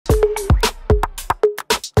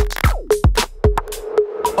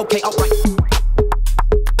Okay, alright.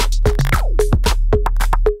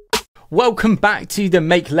 Welcome back to the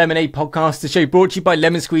Make Lemonade podcast, the show brought to you by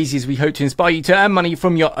Lemon Squeezy, as we hope to inspire you to earn money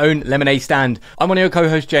from your own lemonade stand. I'm one of your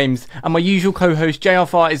co-hosts, James, and my usual co-host, JR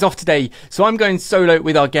is off today, so I'm going solo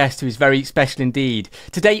with our guest, who is very special indeed.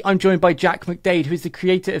 Today, I'm joined by Jack McDade, who is the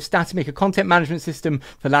creator of Statamic, a content management system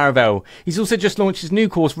for Laravel. He's also just launched his new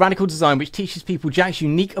course, Radical Design, which teaches people Jack's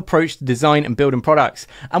unique approach to design and building products.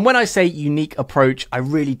 And when I say unique approach, I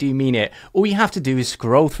really do mean it. All you have to do is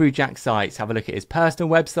scroll through Jack's sites, have a look at his personal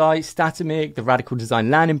website, Statamic, the Radical Design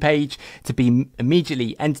landing page, to be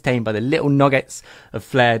immediately entertained by the little nuggets of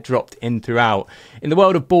flair dropped in throughout. In the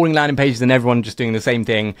world of boring landing pages and everyone just doing the same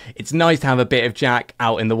thing, it's nice to have a bit of Jack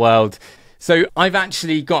out in the world. So I've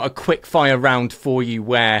actually got a quick fire round for you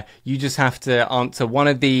where you just have to answer one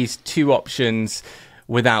of these two options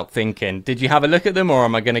without thinking. Did you have a look at them, or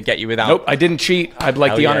am I going to get you without? Nope, I didn't cheat. I'd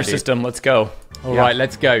like the honor system. Let's go. All right,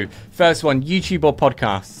 let's go. First one, YouTube or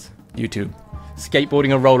podcasts? YouTube. Skateboarding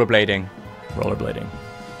or rollerblading? Rollerblading.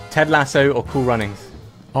 Ted Lasso or Cool Runnings?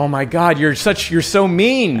 Oh my God, you're so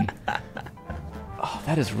mean. Oh,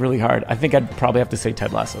 that is really hard. I think I'd probably have to say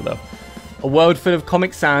Ted Lasso though. A world full of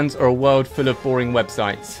Comic Sans or a world full of boring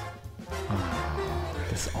websites?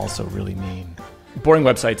 This is also really mean. Boring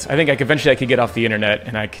websites. I think eventually I could get off the internet,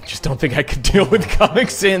 and I just don't think I could deal with Comic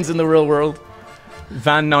Sans in the real world.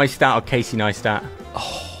 Van Neistat or Casey Neistat?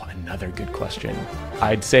 Oh, another good question.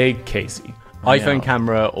 I'd say Casey. iPhone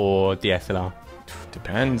camera or DSLR?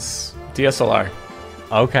 Depends. DSLR.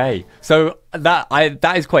 Okay, so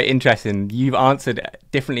that is quite interesting. You've answered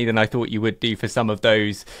differently than I thought you would do for some of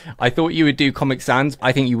those. I thought you would do Comic Sans.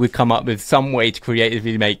 I think you would come up with some way to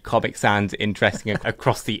creatively make Comic Sans interesting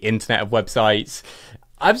across the internet of websites.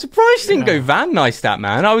 I'm surprised you didn't go Van Neistat,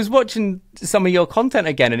 man. I was watching some of your content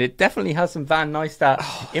again, and it definitely has some Van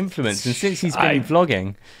Neistat influence. And since he's been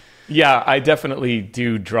vlogging... Yeah, I definitely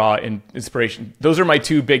do draw inspiration. Those are my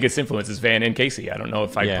two biggest influences, Van and Casey. I don't know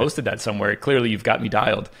if I posted that somewhere. Clearly, you've got me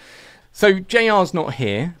dialed. So JR's not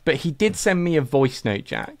here, but he did send me a voice note,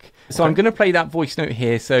 Jack. So I'm going to play that voice note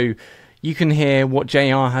here so you can hear what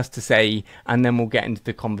JR has to say, and then we'll get into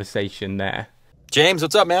the conversation there. James,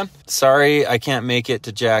 what's up, man? Sorry I can't make it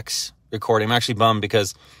to Jack's recording. I'm actually bummed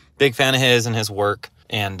because big fan of his and his work.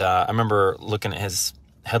 And I remember looking at his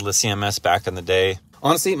headless CMS back in the day.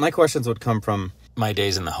 Honestly, my questions would come from my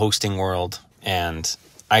days in the hosting world, and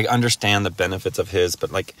I understand the benefits of his,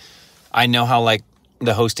 but like, I know how like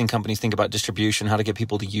the hosting companies think about distribution, how to get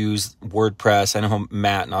people to use WordPress. I know how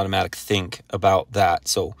Matt and Automatic think about that.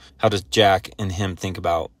 So how does Jack and him think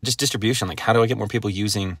about just distribution? Like, how do I get more people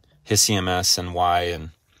using his CMS and why?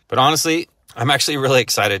 But honestly, I'm actually really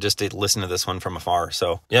excited just to listen to this one from afar.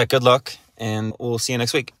 So yeah, good luck, and we'll see you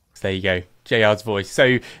next week. There you go. JR's voice.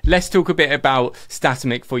 So let's talk a bit about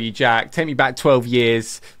Statamic for you, Jack. Take me back 12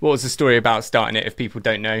 years. What was the story about starting it, if people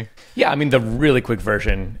don't know? Yeah, I mean, the really quick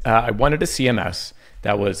version. I wanted a CMS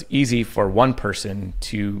that was easy for one person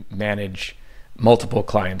to manage multiple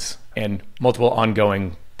clients and multiple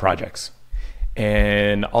ongoing projects.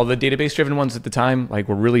 And all the database-driven ones at the time, like,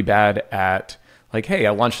 were really bad at, like, hey,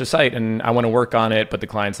 I launched a site and I want to work on it, but the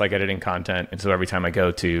client's like editing content. And so every time I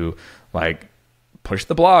go to, like, push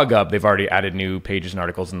the blog up, they've already added new pages and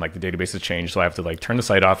articles, and like the database has changed, so I have to like turn the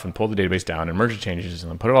site off and pull the database down and merge the changes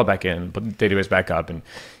and then put it all back in, put the database back up, and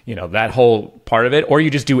you know, that whole part of it. Or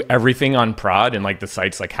you just do everything on prod and like the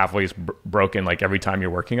site's like halfway broken like every time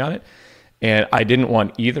you're working on it. And I didn't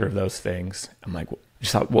want either of those things. I'm like,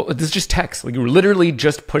 just thought, well, this is just text. Like, you're literally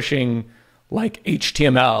just pushing like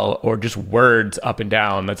HTML or just words up and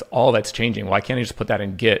down. That's all that's changing. Why can't I just put that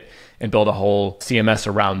in Git and build a whole CMS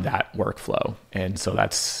around that workflow? And so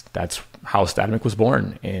that's how Statamic was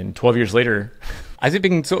born. And 12 years later. Has it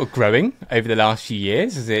been sort of growing over the last few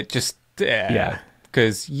years? Is it just... yeah.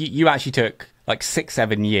 Because you actually took like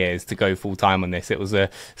 6-7 years to go full-time on this. It was a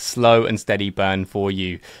slow and steady burn for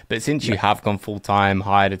you. But since you have gone full-time,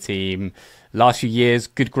 hired a team, last few years,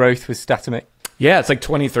 good growth with Statamic? Yeah, it's like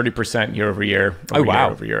 20-30% year over year.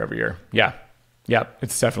 Over year. Yeah.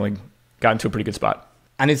 It's definitely gotten to a pretty good spot.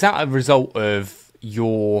 And is that a result of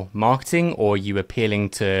your marketing, or are you appealing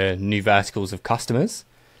to new verticals of customers?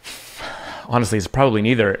 Honestly, it's probably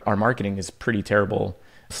neither. Our marketing is pretty terrible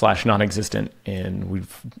 / non-existent, and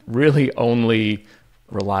we've really only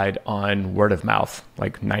relied on word of mouth.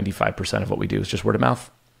 Like 95% of what we do is just word of mouth.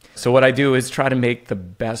 So what I do is try to make the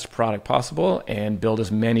best product possible and build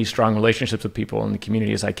as many strong relationships with people in the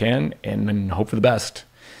community as I can, and then hope for the best.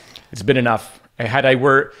 It's been enough.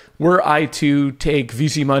 Were I to take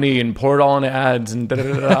VC money and pour it all into ads and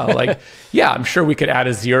like, yeah, I'm sure we could add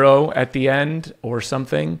a 0 at the end or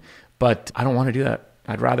something, but I don't want to do that.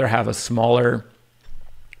 I'd rather have a smaller,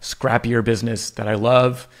 scrappier business that I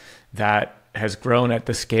love, that has grown at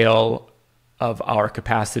the scale of our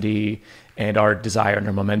capacity and our desire and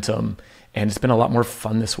our momentum. And it's been a lot more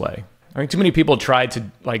fun this way. I think too many people try to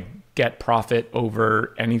like get profit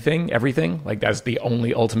over everything. Like that's the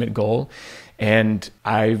only ultimate goal. And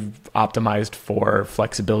I've optimized for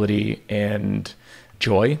flexibility and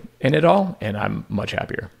joy in it all. And I'm much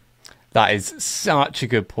happier. That is such a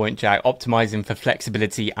good point, Jack. Optimizing for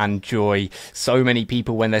flexibility and joy. So many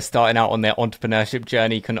people, when they're starting out on their entrepreneurship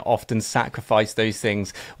journey, can often sacrifice those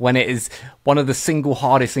things when it is one of the single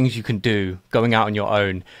hardest things you can do, going out on your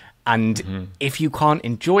own. And if you can't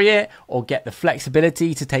enjoy it or get the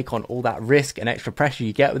flexibility to take on all that risk and extra pressure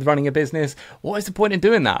you get with running a business, what is the point in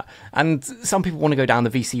doing that? And some people want to go down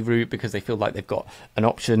the VC route because they feel like they've got an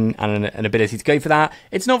option and an ability to go for that.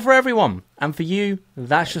 It's not for everyone. And for you,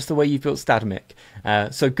 that's just the way you've built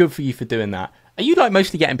Statamic. So good for you for doing that. Are you like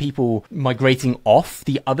mostly getting people migrating off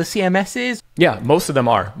the other CMSs? Yeah, most of them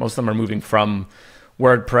are. Most of them are moving from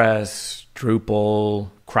WordPress,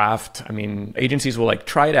 Drupal, Craft. I mean, agencies will like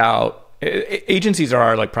try it out. Agencies are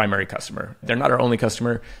our like primary customer. They're not our only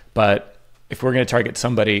customer, but if we're going to target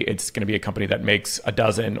somebody, it's going to be a company that makes a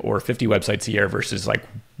dozen or 50 websites a year versus like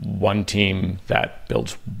one team that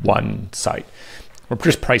builds one site. We're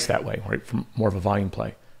just priced that way, right? From more of a volume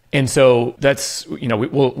play. And so that's, you know,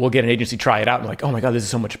 we'll get an agency, try it out and like, oh my God, this is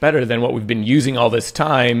so much better than what we've been using all this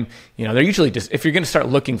time. You know, they're usually just, if you're going to start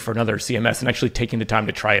looking for another CMS and actually taking the time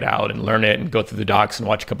to try it out and learn it and go through the docs and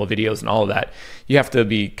watch a couple of videos and all of that, you have to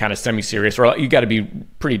be kind of semi-serious, or you got to be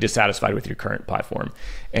pretty dissatisfied with your current platform.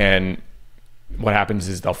 And what happens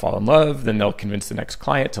is they'll fall in love, then they'll convince the next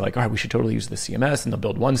client to like, all right, we should totally use the CMS, and they'll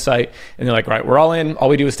build one site. And they're like, all right, we're all in. All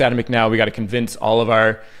we do is Statamic now. We got to convince all of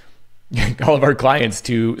our clients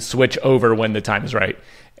to switch over when the time is right.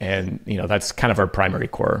 And, you know, that's kind of our primary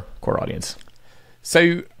core audience.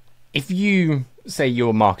 So if you say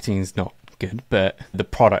your marketing is not good, but the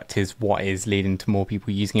product is what is leading to more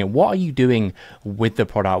people using it, what are you doing with the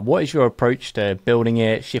product? What is your approach to building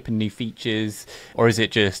it, shipping new features? Or is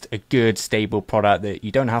it just a good, stable product that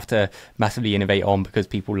you don't have to massively innovate on because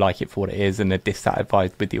people like it for what it is and they're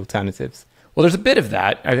dissatisfied with the alternatives? Well, there's a bit of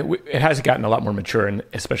that. It has gotten a lot more mature, and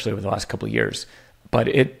especially over the last couple of years. But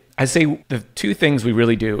I'd say the two things we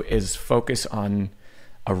really do is focus on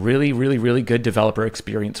a really, really, really good developer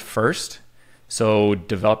experience first. So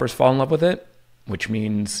developers fall in love with it, which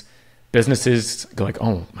means businesses go like,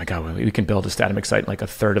 oh my God, we can build a Statamic site in like a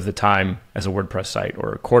third of the time as a WordPress site,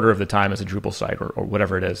 or a quarter of the time as a Drupal site, or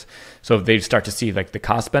whatever it is. So they start to see like the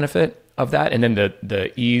cost benefit of that, and then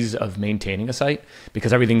the ease of maintaining a site,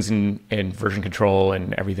 because everything's in version control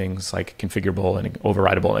and everything's like configurable and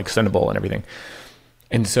overrideable and extendable and everything.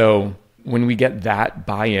 And so when we get that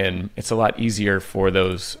buy-in, it's a lot easier for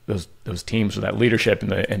those teams or that leadership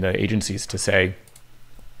and the agencies to say,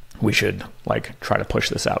 we should like try to push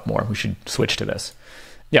this out more. We should switch to this.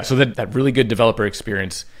 Yeah, so that really good developer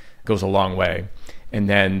experience goes a long way. And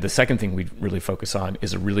then the second thing we really focus on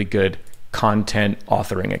is a really good content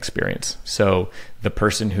authoring experience. So the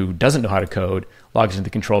person who doesn't know how to code logs into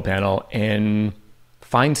the control panel and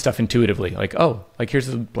finds stuff intuitively. Like, oh, like here's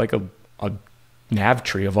a nav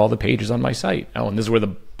tree of all the pages on my site. Oh, and this is where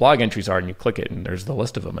the blog entries are, and you click it and there's the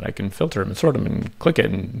list of them, and I can filter them and sort them and click it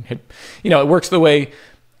and hit, you know, it works the way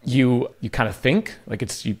you kind of think. Like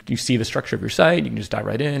it's, you see the structure of your site, you can just dive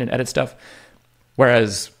right in and edit stuff.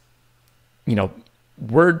 Whereas, you know,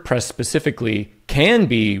 WordPress specifically can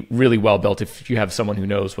be really well built if you have someone who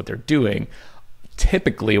knows what they're doing.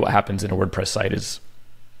 Typically what happens in a WordPress site is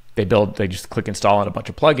they just click install on a bunch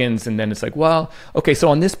of plugins, and then it's like, well, okay, so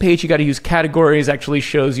on this page you got to use categories, actually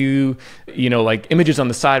shows you, you know, like images on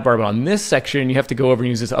the sidebar, but on this section you have to go over and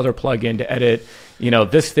use this other plugin to edit, you know,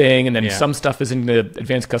 this thing, and then some stuff is in the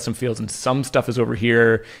advanced custom fields and some stuff is over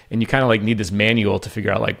here, and you kind of like need this manual to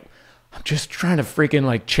figure out like, I'm just trying to freaking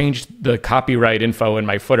like change the copyright info in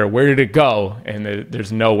my footer. Where did it go? And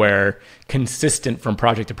there's nowhere consistent from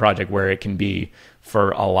project to project where it can be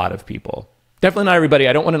for a lot of people. Definitely not everybody.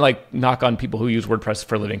 I don't want to like knock on people who use WordPress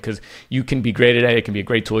for a living, because you can be great at it. It can be a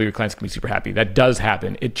great tool. Your clients can be super happy. That does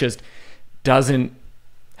happen. It just doesn't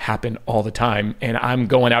happen all the time. And I'm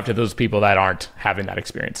going after those people that aren't having that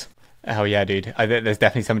experience. Oh yeah, dude. There's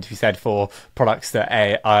definitely something to be said for products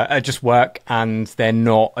that just work and they're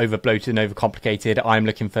not over bloated and overcomplicated. I'm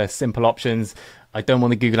looking for simple options. I don't want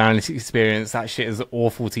the Google Analytics experience. That shit is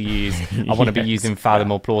awful to use. I want to be using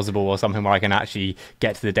Fathom or Plausible or something where I can actually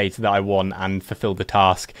get to the data that I want and fulfill the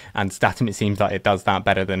task. And Statamic seems like it does that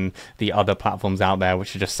better than the other platforms out there,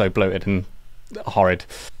 which are just so bloated and horrid.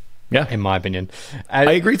 Yeah. in my opinion.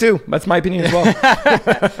 I agree too. That's my opinion as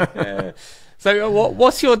well. So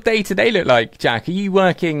what's your day-to-day look like, Jack? Are you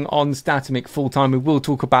working on Statamic full-time? We will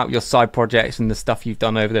talk about your side projects and the stuff you've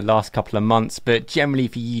done over the last couple of months, but generally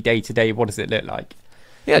for you day-to-day, what does it look like?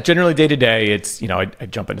 Yeah, generally day to day, it's, I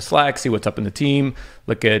jump into Slack, see what's up in the team,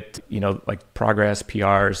 look at, like progress,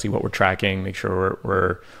 PR, see what we're tracking, make sure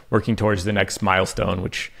we're working towards the next milestone,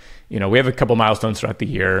 which, we have a couple milestones throughout the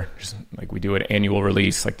year. Just like we do an annual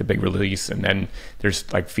release, like the big release, and then there's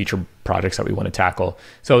like feature projects that we want to tackle.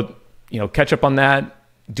 So, catch up on that,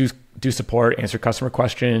 do support, answer customer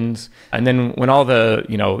questions. And then when all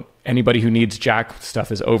the, anybody who needs Jack stuff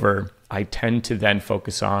is over, I tend to then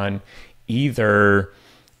focus on either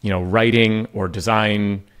writing or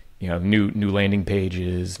design, new landing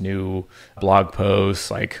pages, new blog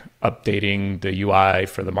posts, like updating the UI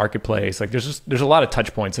for the marketplace. Like there's a lot of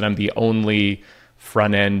touch points, and I'm the only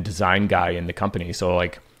front end design guy in the company. So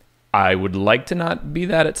like I would like to not be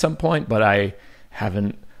that at some point, but I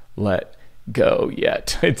haven't let go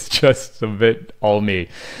yet. It's just a bit all me.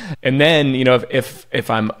 And then, if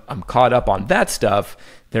I'm caught up on that stuff,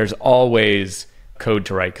 there's always code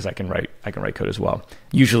to write, because I can write code as well.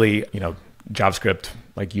 Usually, JavaScript,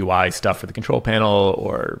 like UI stuff for the control panel,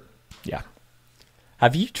 or yeah.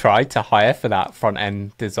 Have you tried to hire for that front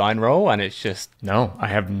end design role and it's just... No, I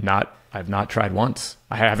have not. I've not tried once.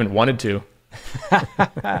 I haven't wanted to.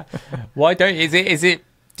 Why don't,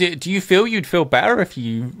 do you feel you'd feel better if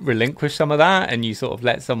you relinquish some of that and you sort of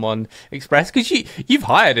let someone express? Because you've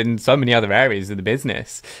hired in so many other areas of the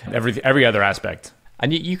business. Every other aspect.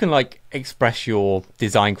 And you can like express your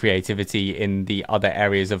design creativity in the other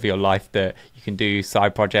areas of your life that you can do,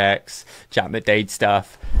 side projects, Jack McDade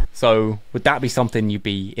stuff. So would that be something you'd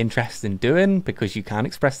be interested in doing because you can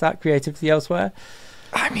express that creativity elsewhere?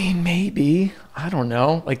 I mean, maybe. I don't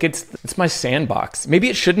know. Like it's my sandbox. Maybe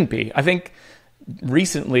it shouldn't be. I think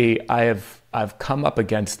recently I've come up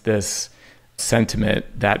against this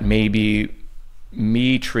sentiment that maybe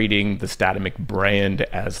me treating the Statamic brand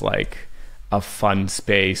as like a fun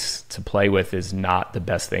space to play with is not the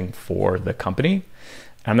best thing for the company.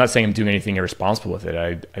 I'm not saying I'm doing anything irresponsible with it.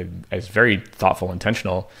 I it's very thoughtful,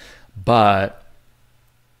 intentional, but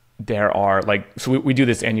there are so we do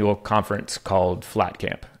this annual conference called Flat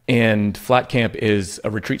Camp, and Flat Camp is a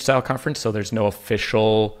retreat style conference. So there's no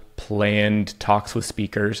official planned talks with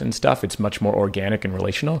speakers and stuff. It's much more organic and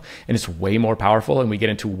relational, and it's way more powerful. And we get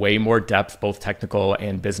into way more depth, both technical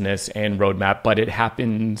and business and roadmap, but it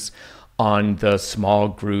happens on the small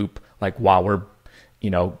group, like while we're,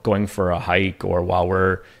 going for a hike, or while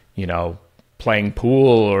we're, playing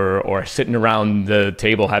pool, or sitting around the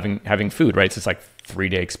table having food, right? So it's like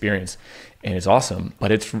 3-day experience, and it's awesome.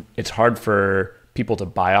 But it's hard for people to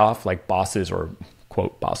buy off, like bosses, or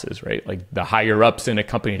quote bosses, right? Like the higher ups in a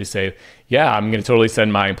company, to say, yeah, I'm going to totally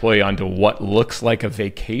send my employee onto what looks like a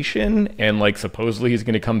vacation, and like supposedly he's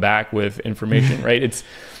going to come back with information, right?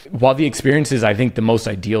 While the experience is, I think, the most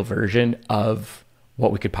ideal version of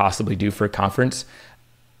what we could possibly do for a conference,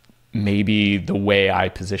 maybe the way I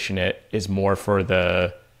position it is more for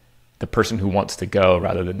the person who wants to go,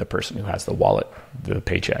 rather than the person who has the wallet, the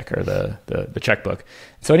paycheck, or the checkbook.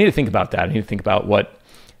 So I need to think about that. I need to think about what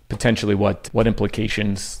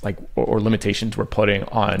implications, like, or limitations we're putting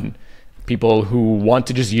on people who want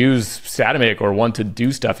to just use Statamic or want to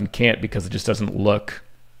do stuff and can't because it just doesn't look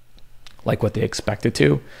like what they expect it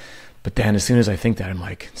to. But then as soon as I think that, I'm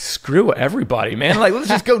like, screw everybody, man. Like, let's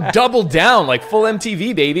just go double down, like full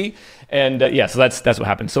MTV, baby. And so that's what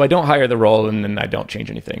happens. So I don't hire the role, and then I don't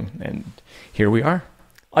change anything. And here we are.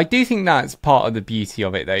 I do think that's part of the beauty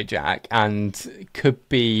of it, though, Jack, and could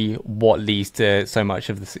be what leads to so much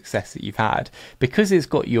of the success that you've had, because it's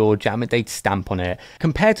got your Jack McDade stamp on it.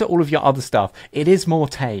 Compared to all of your other stuff, it is more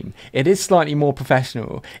tame. It is slightly more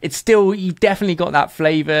professional. It's still, you definitely got that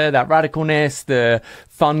flavor, that radicalness, the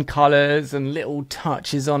fun colors and little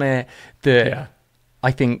touches on it that I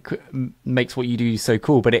think makes what you do so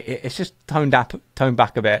cool. But it's just toned back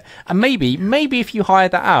a bit. And maybe if you hire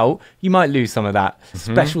that out, you might lose some of that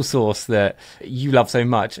special sauce that you love so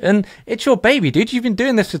much. And it's your baby, dude. You've been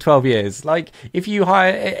doing this for 12 years. Like, if you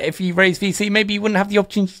raise VC, maybe you wouldn't have the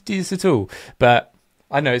opportunity to do this at all. But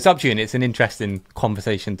I know it's up to you, and it's an interesting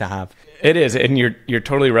conversation to have. It is, and you're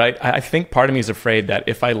totally right. I think part of me is afraid that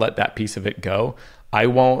if I let that piece of it go, I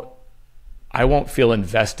won't feel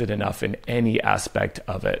invested enough in any aspect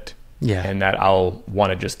of it. Yeah. And that I'll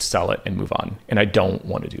want to just sell it and move on. And I don't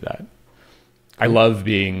want to do that. I love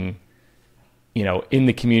being, in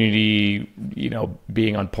the community,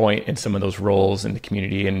 being on point in some of those roles in the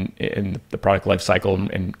community and in the product life cycle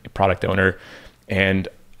and product owner. And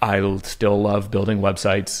I still love building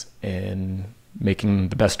websites and making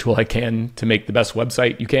the best tool I can to make the best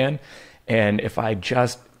website you can. And if I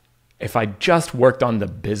just worked on the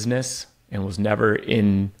business and was never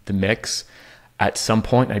in the mix, at some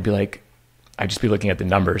point I'd just be looking at the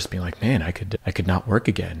numbers, being like, man, I could not work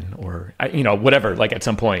again, or whatever. Like at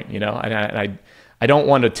some point, I don't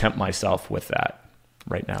want to tempt myself with that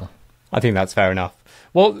right now. I think that's fair enough.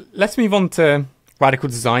 Well, let's move on to Radical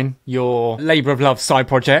Design, your labor of love side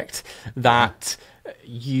project that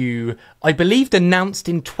you, I believe, announced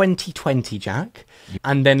in 2020, Jack,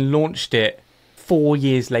 and then launched it 4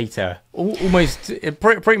 years later, almost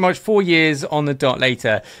pretty much 4 years on the dot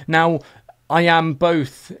later. Now, I am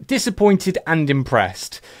both disappointed and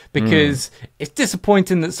impressed, because it's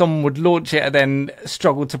disappointing that someone would launch it and then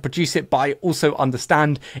struggle to produce it, but I also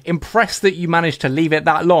understand, impressed that you managed to leave it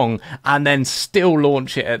that long and then still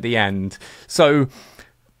launch it at the end. So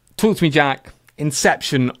talk to me, Jack,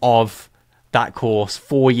 inception of that course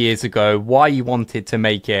 4 years ago, why you wanted to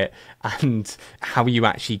make it, and how you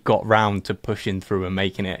actually got round to pushing through and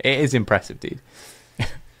making it. It is impressive, dude.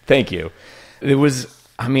 Thank you. It was,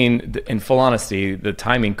 in full honesty, the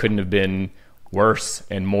timing couldn't have been worse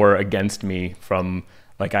and more against me. From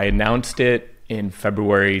like, I announced it in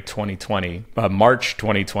February 2020, March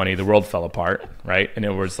 2020, the world fell apart, right? And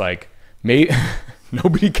it was like,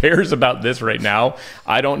 nobody cares about this right now.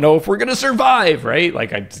 I don't know if we're going to survive, right?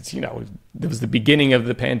 Like, it was the beginning of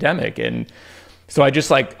the pandemic. And so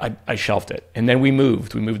I shelved it. And then we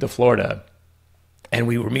moved to Florida. And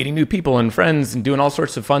we were meeting new people and friends and doing all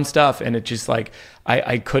sorts of fun stuff. And it just like,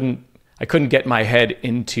 I couldn't get my head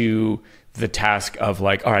into the task of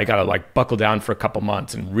like, all right, I got to like buckle down for a couple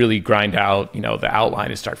months and really grind out, the outline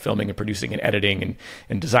and start filming and producing and editing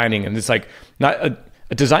and designing. And it's like, not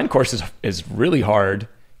a design course is really hard,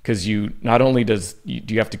 because you not only do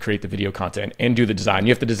you have to create the video content and do the design.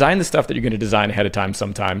 You have to design the stuff that you're going to design ahead of time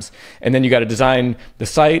sometimes, and then you got to design the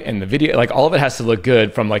site and the video. Like, all of it has to look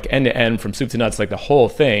good from like end to end, from soup to nuts, like the whole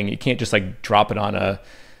thing. You can't just like drop it on a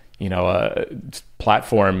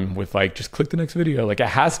platform with like, just click the next video. Like, it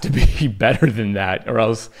has to be better than that, or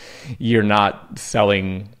else you're not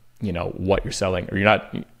selling what you're selling, or you're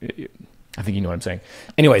not. I think you know what I'm saying.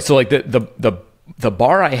 Anyway, so like the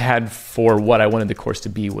bar I had for what I wanted the course to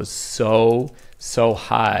be was so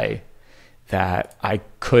high that I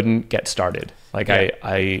couldn't get started. Like, yeah.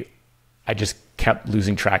 I just kept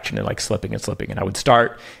losing traction and like slipping. And I would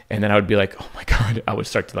start, and then I would be like, oh my God, I would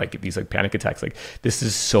start to like get these like panic attacks. Like, this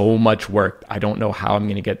is so much work. I don't know how I'm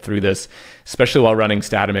going to get through this, especially while running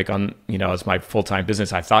Statamic on, as my full-time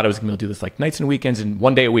business. I thought I was going to do this like nights and weekends and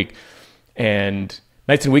 1 day a week. And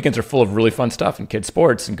nights and weekends are full of really fun stuff and kids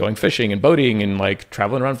sports and going fishing and boating and like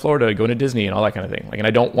traveling around Florida, going to Disney and all that kind of thing. Like, and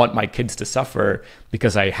I don't want my kids to suffer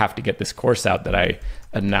because I have to get this course out that I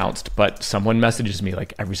announced. But someone messages me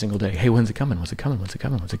like every single day, hey, when's it coming? When's it coming? When's it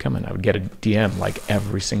coming? When's it coming? I would get a DM like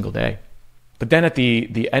every single day. But then at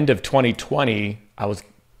the end of 2020, I was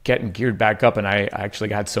getting geared back up, and I actually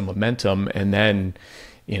got some momentum. And then,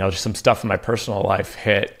 just some stuff in my personal life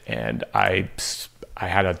hit, and I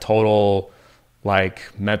had a total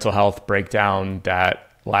like mental health breakdown that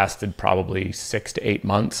lasted probably 6 to 8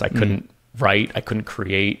 months. I couldn't write, I couldn't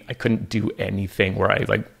create, I couldn't do anything where I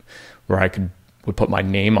would put my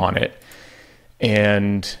name on it.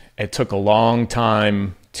 And it took a long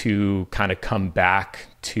time to kind of come back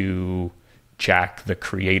to Jack the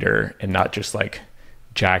creator, and not just like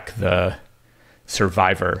Jack the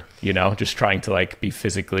survivor, just trying to like be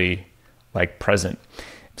physically like present.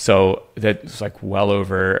 So that's like well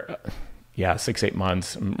over 6-8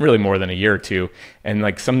 months, really more than a year or two. And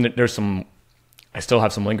like I still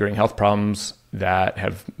have some lingering health problems that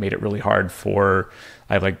have made it really hard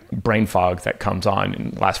I have like brain fog that comes on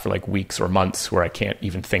and lasts for like weeks or months, where I can't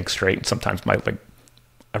even think straight. And sometimes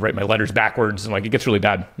I write my letters backwards, and like it gets really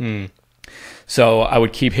bad. So I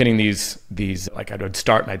would keep hitting these, like I would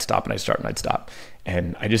start and I'd stop, and I'd start and I'd stop.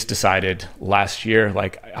 And I just decided last year,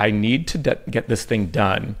 like, I need to get this thing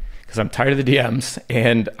done, because I'm tired of the DMs,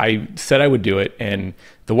 and I said I would do it. And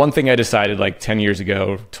the one thing I decided like 10 years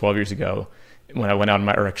ago, 12 years ago, when I went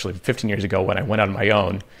out or actually 15 years ago, when I went out on my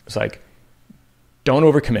own, was like, don't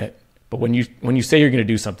overcommit. But when you say you're going to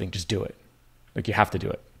do something, just do it. Like, you have to do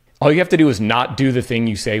it. All you have to do is not do the thing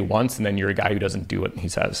you say once, and then you're a guy who doesn't do what he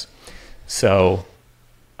says. So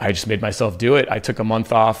I just made myself do it. I took a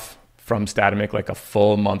month off from Statamic, like a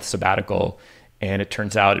full month sabbatical. And it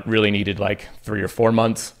turns out it really needed like 3 or 4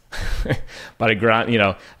 months. But I got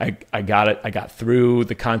it. I got through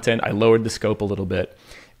the content. I lowered the scope a little bit,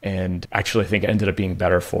 and actually I think I ended up being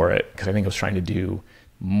better for it, because I think I was trying to do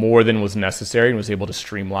more than was necessary and was able to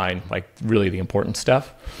streamline like really the important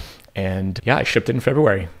stuff. And yeah, I shipped it in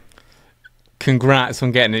February. Congrats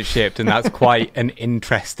on getting it shipped. And that's quite an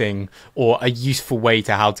interesting or a useful way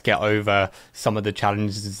to how to get over some of the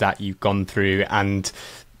challenges that you've gone through. And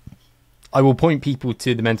I will point people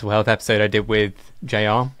to the mental health episode I did with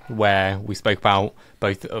JR, where we spoke about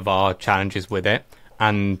both of our challenges with it.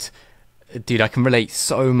 And dude, I can relate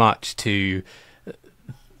so much to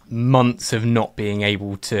months of not being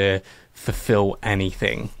able to fulfill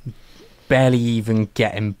anything, barely even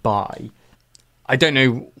getting by. I don't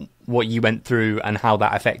know what you went through and how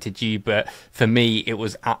that affected you, but for me, it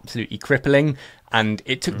was absolutely crippling. And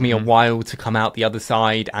it took me a while to come out the other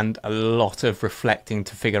side, and a lot of reflecting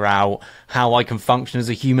to figure out how I can function as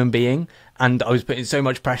a human being. And I was putting so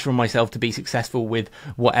much pressure on myself to be successful with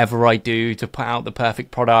whatever I do, to put out the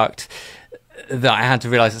perfect product, that I had to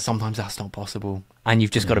realize that sometimes that's not possible. And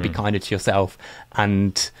you've just got to be kinder to yourself.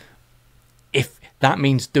 And if that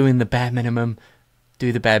means doing the bare minimum,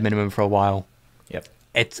 do the bare minimum for a while. Yep.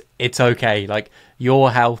 It's okay. Like,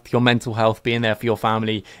 your health, your mental health, being there for your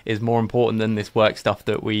family is more important than this work stuff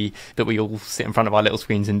that we all sit in front of our little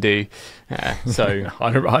screens and do. So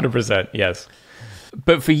 100%, yes.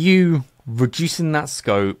 But for you, reducing that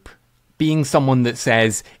scope, being someone that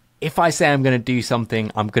says, if I say I'm going to do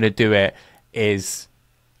something, I'm going to do it, is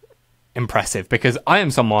impressive, because I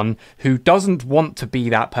am someone who doesn't want to be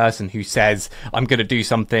that person who says I'm going to do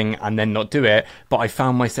something and then not do it, but I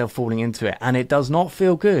found myself falling into it, and it does not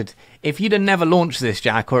feel good. If you'd have never launched this,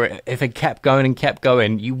 Jack, or if it kept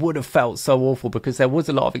going, you would have felt so awful, because there was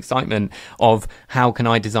a lot of excitement of, how can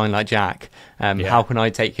I design like Jack? How can I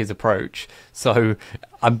take his approach? So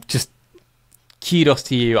I'm just, kudos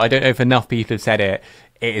to you. I don't know if enough people have said it.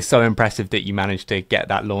 It is so impressive that you managed to get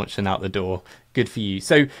that launched and out the door. Good for you.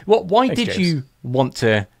 So why did James. you want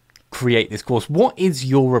to create this course? What is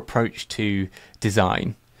your approach to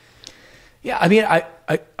design? Yeah, I mean, I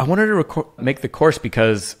wanted to make the course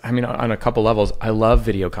because, I mean, on a couple levels, I love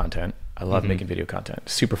video content. I love making video content.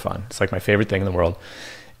 Super fun. It's like my favorite thing in the world.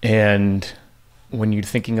 And when you're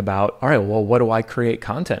thinking about, all right, well, what do I create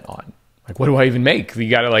content on? Like, what do I even make? You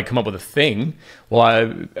got to like come up with a thing.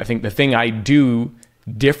 Well, I think the thing I do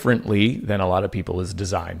differently than a lot of people is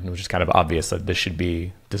design, which is kind of obvious that this should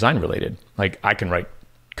be design related. Like, I can write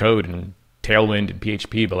code and Tailwind and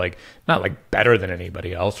PHP, but like not like better than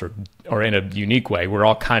anybody else or in a unique way. We're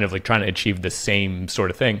all kind of like trying to achieve the same sort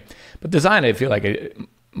of thing. But design, I feel like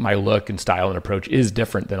my look and style and approach is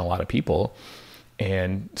different than a lot of people.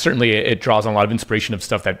 And certainly it draws on a lot of inspiration of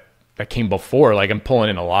stuff that came before. Like, I'm pulling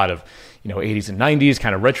in a lot of, 80s and 90s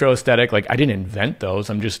kind of retro aesthetic. Like, I didn't invent those.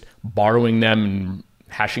 I'm just borrowing them and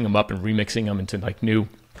hashing them up and remixing them into like new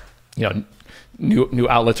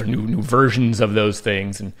outlets or new versions of those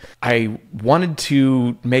things. And I wanted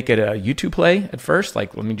to make it a YouTube play at first.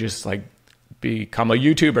 Like, let me just like become a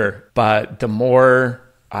YouTuber. But the more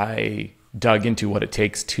I dug into what it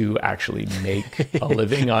takes to actually make a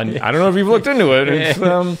living on, I don't know if you've looked into it.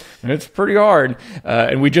 It's pretty hard.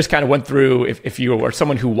 And we just kind of went through, if you are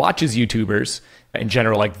someone who watches YouTubers in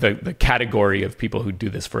general, like the category of people who do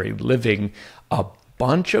this for a living, a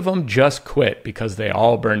bunch of them just quit because they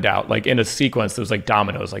all burned out. Like, in a sequence, there was like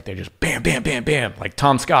dominoes, like they just bam, bam, bam, bam, like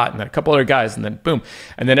Tom Scott and then a couple other guys, and then boom.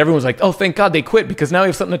 And then everyone was like, oh, thank God they quit, because now we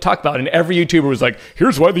have something to talk about. And every YouTuber was like,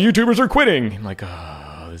 here's why the YouTubers are quitting. I'm like,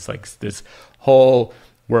 oh, it's like this whole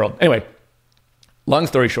world. Anyway, long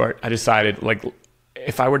story short, I decided, like,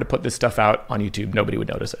 if I were to put this stuff out on YouTube, nobody would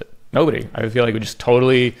notice it. Nobody. I feel like it would just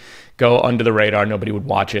totally go under the radar. Nobody would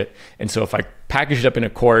watch it. And so if I packaged it up in a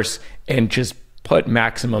course and just put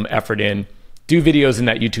maximum effort in, do videos in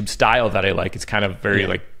that YouTube style that I like. It's kind of very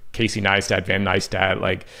like Casey Neistat, Van Neistat,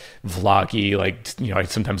 like vloggy, like, I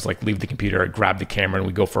sometimes like leave the computer, I grab the camera and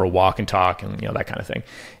we go for a walk and talk and, that kind of thing.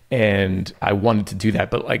 And I wanted to do that,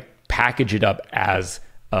 but like package it up as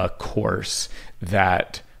a course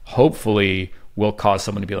that hopefully will cause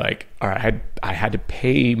someone to be like, all right, I had to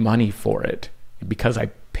pay money for it. Because I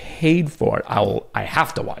paid for it, I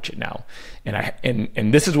have to watch it now.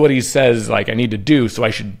 And this is what he says, like, I need to do, so I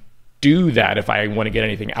should do that if I want to get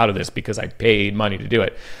anything out of this, because I paid money to do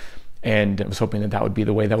it. And I was hoping that would be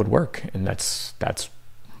the way that would work. And that's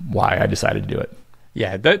why I decided to do it.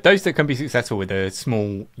 Yeah, those that can be successful with a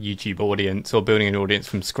small YouTube audience or building an audience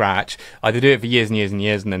from scratch, either do it for years and years and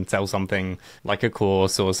years and then sell something like a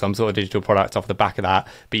course or some sort of digital product off the back of that.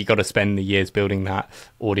 But you got to spend the years building that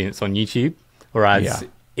audience on YouTube. Whereas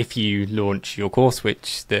if you launch your course,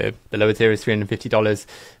 which the lower tier is $350,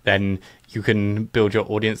 then you can build your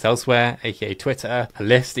audience elsewhere, aka Twitter,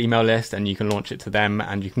 email list, and you can launch it to them,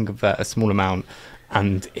 and you can convert a small amount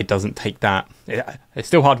and it doesn't take that. It's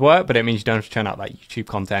still hard work, but it means you don't have to churn out that YouTube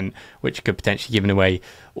content, which could potentially give away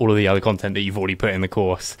all of the other content that you've already put in the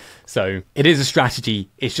course. So it is a strategy.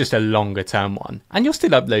 It's just a longer term one, and you're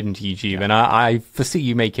still uploading to YouTube. And I foresee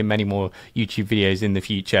you making many more YouTube videos in the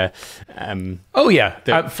future. Oh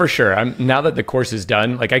yeah, for sure. Now that the course is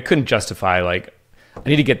done, like I couldn't justify like I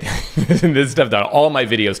need to get this stuff done. All my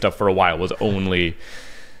video stuff for a while was only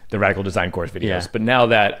the Radical Design course videos. Yeah. But now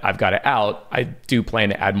that I've got it out, I do plan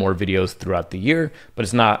to add more videos throughout the year,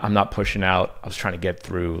 but I'm not pushing out. I was trying to get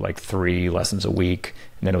through like 3 lessons a week,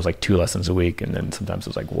 and then it was like 2 lessons a week, and then sometimes it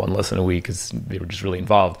was like 1 lesson a week because they were just really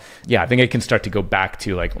involved. Yeah, I think I can start to go back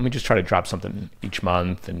to like, let me just try to drop something each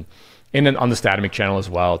month, and then on the Statamic channel as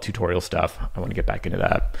well, tutorial stuff. I want to get back into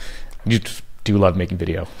that. I just do love making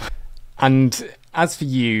video. And as for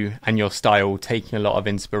you and your style, taking a lot of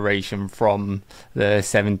inspiration from the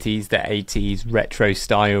 70s, the 80s retro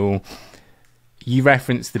style, you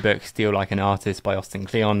referenced the book Steal Like an Artist by Austin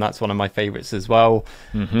Kleon. That's one of my favorites as well.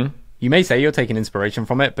 Mm-hmm. You may say you're taking inspiration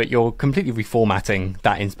from it, but you're completely reformatting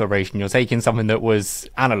that inspiration. You're taking something that was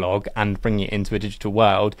analog and bringing it into a digital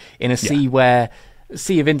world in a sea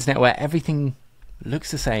of internet where everything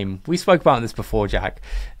looks the same. We spoke about this before, Jack.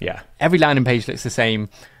 Yeah. Every landing page looks the same.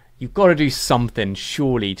 You've got to do something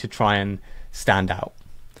surely to try and stand out.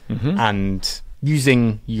 Mm-hmm. And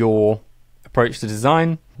using your approach to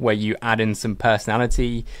design, where you add in some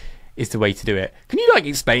personality, is the way to do it. Can you like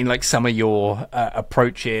explain like some of your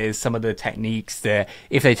approaches, some of the techniques that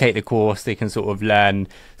if they take the course, they can sort of learn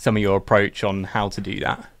some of your approach on how to do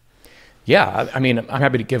that? Yeah, I mean, I'm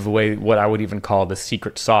happy to give away what I would even call the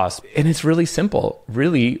secret sauce. And it's really simple.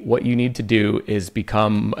 Really, what you need to do is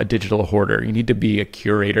become a digital hoarder. You need to be a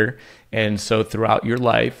curator. And so throughout your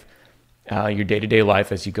life, your day-to-day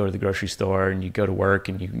life, as you go to the grocery store and you go to work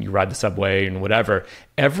and you ride the subway and whatever,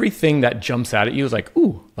 everything that jumps out at you is like,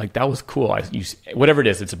 ooh, like that was cool. Whatever it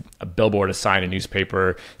is, it's a billboard, a sign, a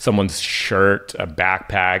newspaper, someone's shirt, a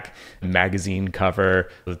backpack, a magazine cover,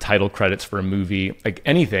 the title credits for a movie, like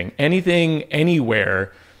anything,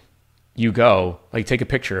 anywhere you go, like take a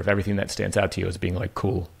picture of everything that stands out to you as being like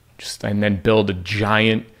cool. And then build a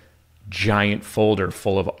giant folder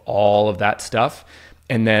full of all of that stuff.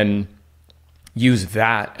 And then use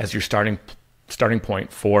that as your starting point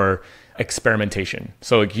for experimentation.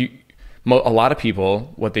 So like a lot of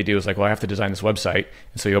people, what they do is like, well, I have to design this website.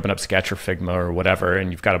 And so you open up Sketch or Figma or whatever, and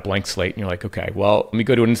you've got a blank slate and you're like, okay, well, let me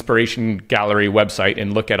go to an inspiration gallery website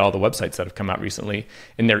and look at all the websites that have come out recently.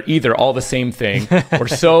 And they're either all the same thing or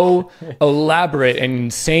so elaborate and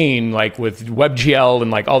insane, like with WebGL and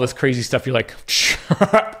like all this crazy stuff. You're like,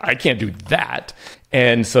 I can't do that.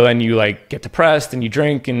 And so then you like get depressed and you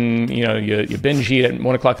drink and you binge eat at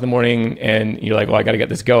 1 o'clock in the morning and you're like, well, I got to get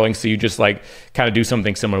this going. So you just like kind of do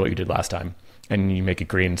something similar to what you did last time and you make it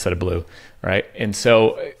green instead of blue, right? And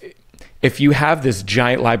so if you have this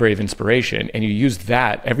giant library of inspiration and you use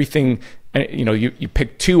that, everything, you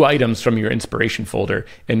pick 2 items from your inspiration folder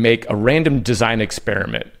and make a random design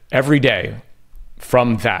experiment every day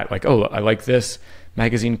from that. Like, oh, I like this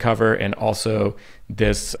magazine cover and also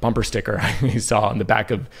this bumper sticker I saw on the back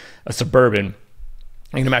of a Suburban. I'm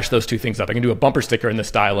going to mash those 2 things up. I can do a bumper sticker in the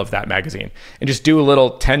style of that magazine and just do a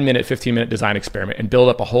little 10-minute, 15-minute design experiment and build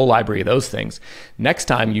up a whole library of those things. Next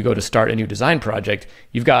time you go to start a new design project,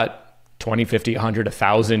 you've got 20, 50, 100,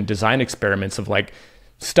 1,000 design experiments of like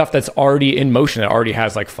stuff that's already in motion, that already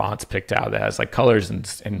has like fonts picked out, that has like colors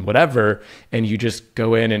and whatever. And you just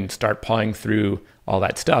go in and start pawing through all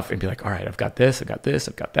that stuff and be like, all right, I've got this, I've got this,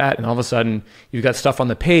 I've got that. And all of a sudden you've got stuff on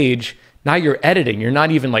the page. Now you're editing. You're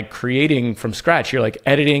not even like creating from scratch. You're like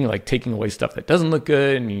editing, like taking away stuff that doesn't look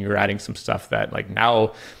good. And you're adding some stuff that like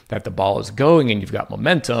now that the ball is going and you've got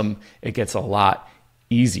momentum, it gets a lot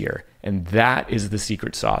easier. And that is the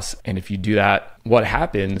secret sauce. And if you do that, what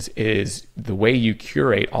happens is the way you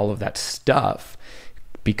curate all of that stuff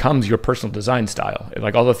becomes your personal design style.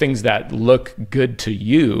 Like all the things that look good to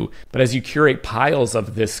you, but as you curate piles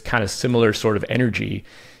of this kind of similar sort of energy,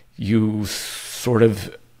 you sort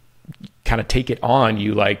of kind of take it on,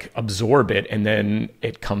 you like absorb it, and then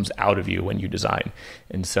it comes out of you when you design.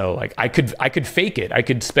 And so like I could fake it. I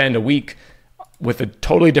could spend a week with a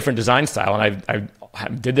totally different design style. And I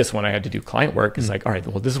did this when I had to do client work. It's like, all right,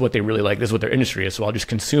 well, this is what they really like. This is what their industry is. So I'll just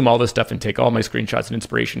consume all this stuff and take all my screenshots and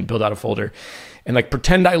inspiration, build out a folder and like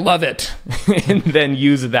pretend I love it and then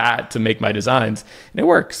use that to make my designs. And it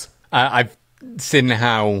works. I've seeing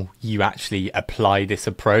how you actually apply this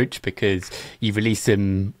approach, because you've released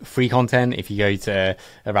some free content. If you go to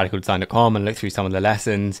radicaldesign.com and look through some of the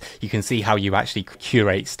lessons, you can see how you actually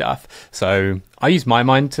curate stuff. So I use my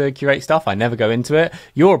mind to curate stuff. I never go into it.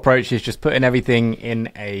 Your approach is just putting everything in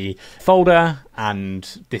a folder, and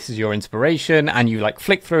this is your inspiration, and you like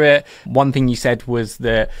flick through it. One thing you said was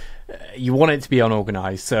that you want it to be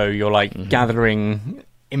unorganized. So you're like gathering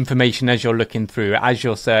information as you're looking through, as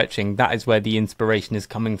you're searching. That is where the inspiration is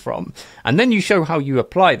coming from. And then you show how you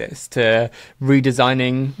apply this to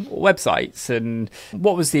redesigning websites. And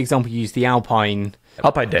what was the example you used? The Alpine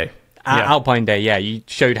Day. Alpine Day, yeah. You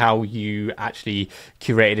showed how you actually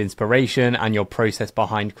curated inspiration and your process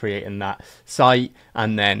behind creating that site,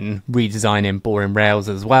 and then redesigning boring Rails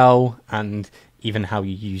as well, and even how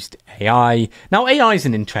you used AI. Now, AI is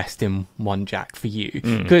an interesting one, Jack, for you,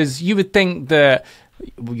 because you would think that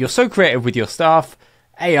you're so creative with your stuff.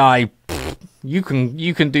 AI, you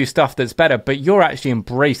can do stuff that's better, but you're actually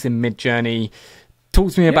embracing Midjourney.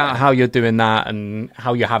 Talk to me about how you're doing that and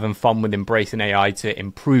how you're having fun with embracing AI to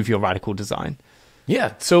improve your radical design.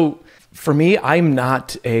 Yeah. So for me, I'm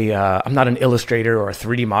not an illustrator or a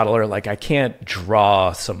 3D modeler. Like, I can't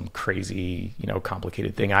draw some crazy,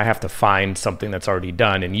 complicated thing. I have to find something that's already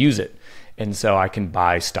done and use it. And so I can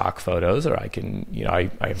buy stock photos, or I can, I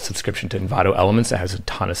have a subscription to Envato Elements that has a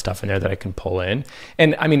ton of stuff in there that I can pull in.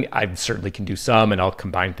 And I mean, I certainly can do some, and I'll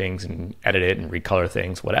combine things and edit it and recolor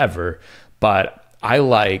things, whatever. But I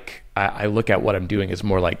look at what I'm doing as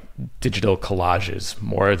more like digital collages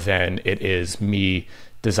more than it is me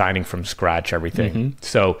designing from scratch everything.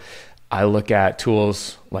 So I look at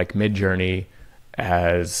tools like Midjourney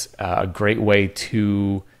as a great way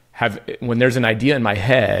to have, when there's an idea in my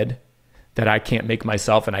head that I can't make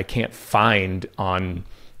myself and I can't find on,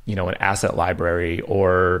 an asset library,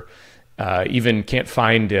 or even can't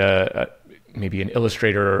find maybe an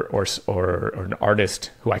illustrator or an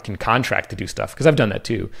artist who I can contract to do stuff, because I've done that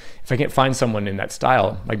too. If I can't find someone in that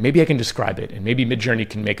style, like, maybe I can describe it, and maybe Midjourney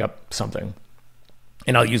can make up something,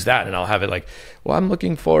 and I'll use that, and I'll have it like, well, I'm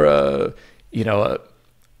looking for a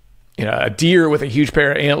deer with a huge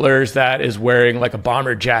pair of antlers that is wearing like a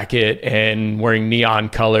bomber jacket and wearing neon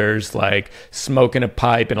colors, like smoking a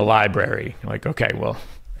pipe in a library. You're like, okay, well,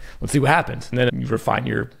 let's see what happens. And then you refine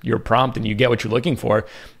your prompt and you get what you're looking for.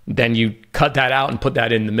 Then you cut that out and put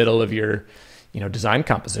that in the middle of your, design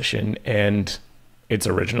composition, and it's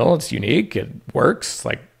original, it's unique, it works.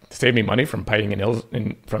 Like, save me money from paying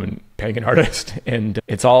an artist. And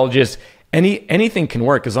it's all just, anything can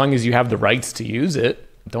work as long as you have the rights to use it.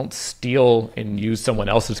 Don't steal and use someone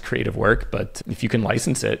else's creative work, but if you can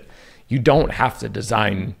license it, you don't have to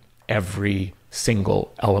design every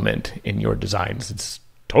single element in your designs. It's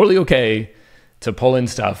totally okay to pull in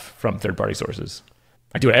stuff from third-party sources.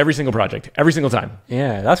 I do it every single project, every single time.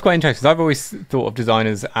 Yeah, that's quite interesting. I've always thought of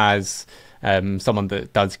designers as someone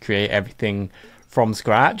that does create everything from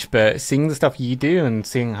scratch, but seeing the stuff you do and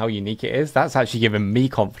seeing how unique it is, that's actually given me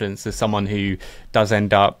confidence as someone who does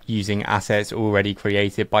end up using assets already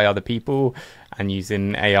created by other people and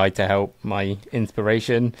using AI to help my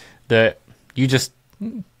inspiration, that you just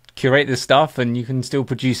curate this stuff and you can still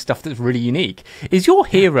produce stuff that's really unique. Is your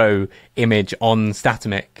hero image on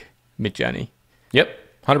Statamic Midjourney? Yep,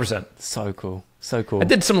 100%. So cool. So cool. I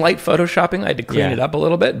did some light photoshopping. I had to clean it up a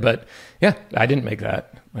little bit, but yeah, I didn't make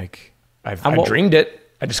that. Like, I dreamed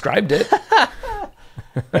it. I described it.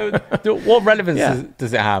 What relevance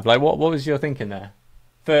does it have? Like, what was your thinking there?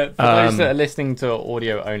 For those that are listening to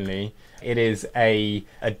audio only, it is a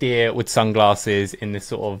deer with sunglasses in this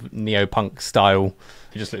sort of neo-punk style.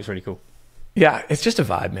 It just looks really cool. Yeah, it's just a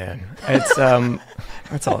vibe, man. It's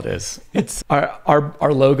that's all it is. It's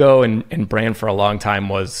our logo and brand for a long time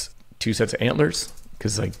was two sets of antlers,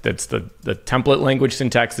 because like that's the template language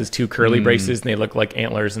syntax is two curly braces and they look like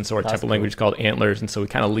antlers, and so our template language is called antlers, and so we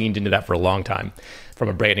kind of leaned into that for a long time. From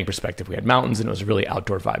a branding perspective, we had mountains and it was a really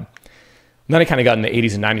outdoor vibe. And then I kind of got in the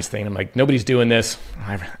 80s and 90s thing. I'm like, nobody's doing this.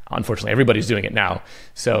 Unfortunately, everybody's doing it now.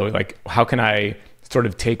 So like, how can I sort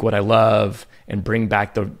of take what I love and bring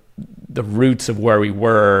back the roots of where we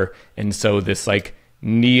were? And so this like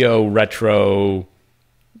neo retro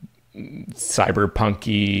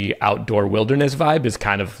cyberpunky outdoor wilderness vibe is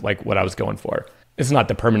kind of like what I was going for. It's not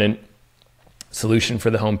the permanent solution for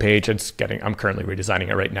the homepage. I'm currently redesigning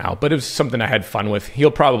it right now, but it was something I had fun with. He'll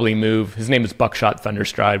probably move. His name is Buckshot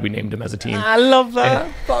Thunderstride. We named him as a team. I love that.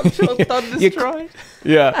 Buckshot Thunderstride.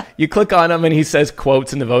 Yeah. You click on him and he says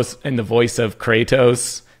quotes in the voice of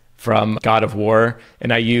Kratos from God of War.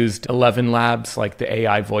 And I used 11 Labs, like the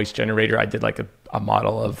AI voice generator. I did like a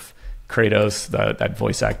model of Kratos, that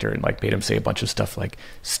voice actor, and like made him say a bunch of stuff like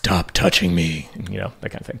 "Stop touching me," and,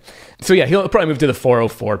 that kind of thing. So yeah, he'll probably move to the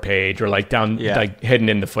 404 page or like down, like hidden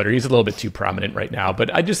in the footer. He's a little bit too prominent right now,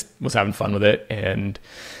 but I just was having fun with it and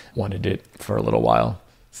wanted it for a little while.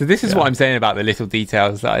 So this is what I'm saying about the little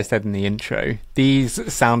details that I said in the intro.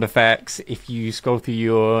 These sound effects, if you scroll through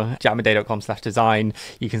your jackmcdade.com/design,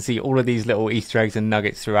 you can see all of these little Easter eggs and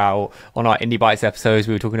nuggets throughout. On our Indie Bites episodes,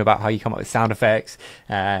 we were talking about how you come up with sound effects.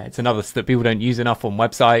 It's another that people don't use enough on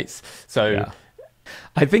websites. So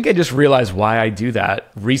I think I just realized why I do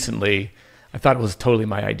that recently. I thought it was totally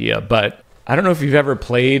my idea, but I don't know if you've ever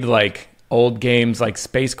played like old games like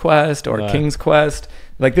Space Quest or King's Quest.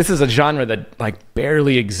 Like this is a genre that like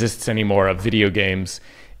barely exists anymore of video games,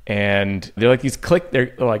 and they're like these click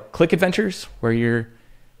adventures where you're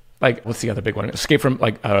like, what's the other big one? Escape from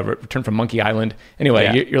Return from Monkey Island.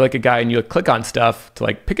 Anyway, you're like a guy and you click on stuff to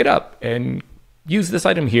like pick it up and use this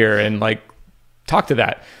item here and like talk to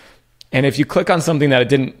that. And if you click on something that it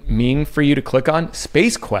didn't mean for you to click on,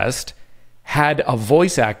 Space Quest had a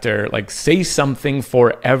voice actor like say something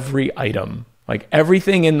for every item. Like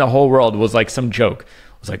everything in the whole world was like some joke.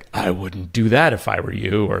 It was like, I wouldn't do that if I were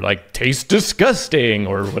you, or like tastes disgusting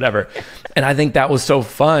or whatever. And I think that was so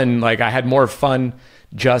fun. Like I had more fun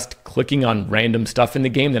just clicking on random stuff in the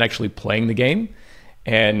game than actually playing the game.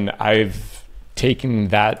 And I've taken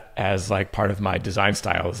that as like part of my design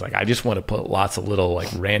style. It's like I just want to put lots of little like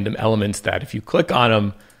random elements that if you click on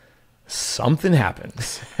them, something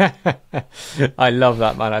happens. I love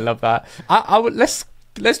that, man. I love that.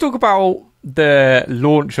 Let's talk about the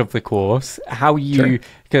launch of the course, how you,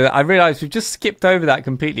 because I realized we've just skipped over that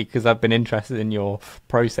completely because I've been interested in your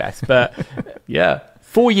process. But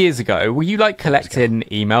 4 years ago, were you like collecting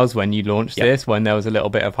emails when you launched this, when there was a little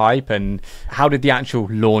bit of hype? And how did the actual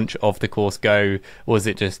launch of the course go? Or was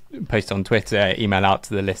it just post on Twitter, email out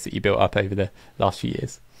to the list that you built up over the last few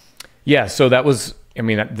years? Yeah, so that was,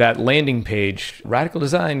 that landing page, Radical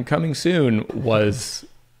Design coming soon, was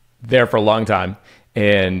there for a long time.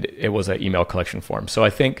 And it was an email collection form. So I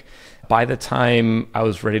think by the time I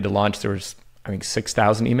was ready to launch, there was,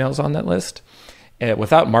 6,000 emails on that list. And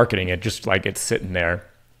without marketing it, just like it's sitting there.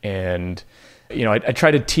 And, I try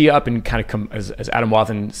to tee up and kind of, as Adam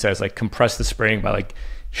Wathan says, like compress the spring by like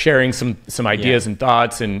sharing some ideas and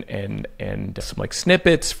thoughts and some like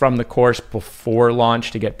snippets from the course before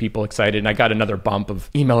launch to get people excited. And I got another bump of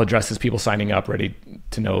email addresses, people signing up, ready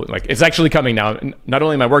to know, like it's actually coming now. Not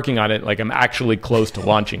only am I working on it, like I'm actually close to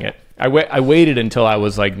launching it. I waited until I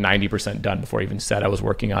was like 90% done before I even said I was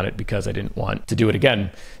working on it because I didn't want to do it again,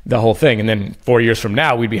 the whole thing. And then 4 years from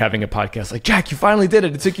now, we'd be having a podcast like, Jack, you finally did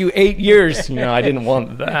it. It took you 8 years. I didn't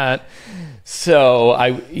want that. So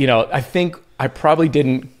I think I probably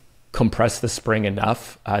didn't compress the spring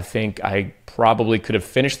enough. I think I probably could have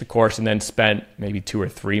finished the course and then spent maybe 2 or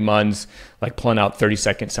 3 months like pulling out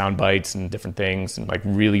 30-second sound bites and different things and like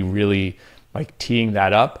really, really like teeing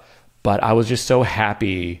that up. But I was just so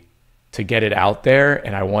happy to get it out there,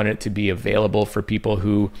 and I want it to be available for people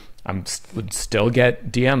who would still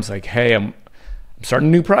get DMs like, hey, I'm starting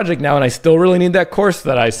a new project now and I still really need that course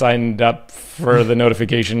that I signed up for the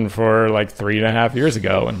notification for like 3.5 years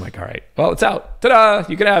ago. And I'm like, all right, well, it's out. Ta-da!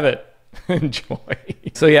 You can have it. Enjoy.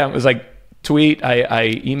 So yeah, it was like tweet. I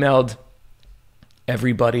emailed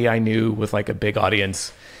everybody I knew with like a big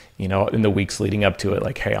audience, in the weeks leading up to it,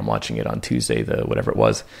 like, hey, I'm launching it on Tuesday, whatever it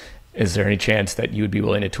was. Is there any chance that you would be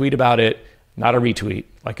willing to tweet about it? Not a retweet,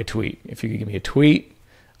 like a tweet. If you could give me a tweet,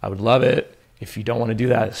 I would love it. If you don't want to do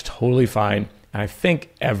that, it's totally fine. And I think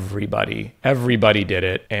everybody did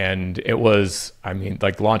it. And it was,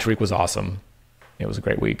 like launch week was awesome. It was a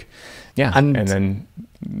great week. Yeah. And then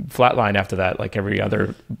flatline after that, like every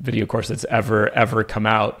other video course that's ever come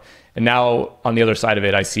out. And now on the other side of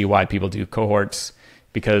it, I see why people do cohorts,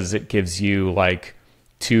 because it gives you like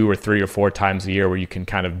 2 or 3 or 4 times a year where you can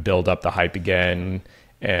kind of build up the hype again.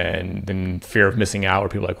 And then fear of missing out, where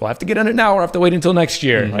people are like, well, I have to get on it now or I have to wait until next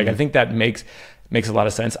year. Mm-hmm. Like, I think that makes a lot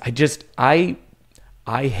of sense. I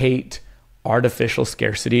hate artificial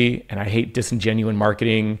scarcity and I hate disingenuous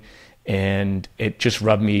marketing. And it just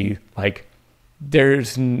rubbed me like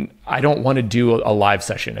I don't want to do a live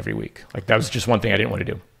session every week. Like that was just one thing I didn't want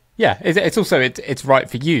to do. Yeah, it's also it's right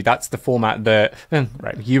for you. That's the format that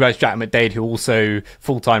you as Jack McDade, who also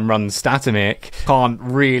full-time runs Statamic, can't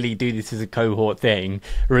really do this as a cohort thing.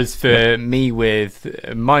 Whereas for me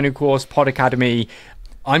with my new course, Pod Academy,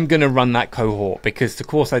 I'm going to run that cohort because the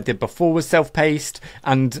course I did before was self-paced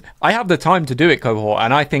and I have the time to do it cohort.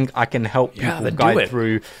 And I think I can help people guide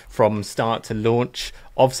through from start to launch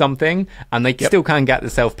of something. And they still can get the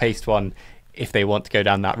self-paced one if they want to go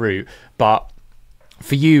down that route. But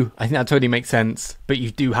for you, I think that totally makes sense, but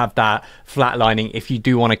you do have that flatlining. If you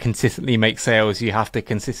do want to consistently make sales, you have to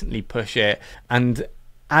consistently push it. And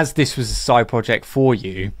as this was a side project for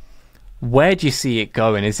you, where do you see it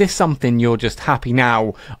going? Is this something you're just happy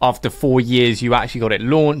now after 4 years you actually got it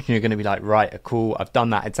launched and you're going to be like, right, cool, I've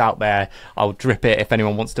done that, it's out there, I'll drip it if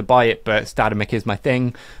anyone wants to buy it, but Statamic is my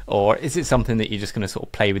thing? Or is it something that you're just going to sort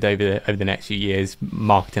of play with over the next few years,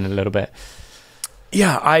 marketing a little bit?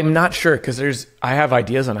 Yeah, I'm not sure, because I have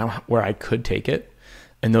ideas on where I could take it,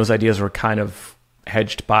 and those ideas were kind of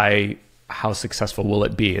hedged by how successful will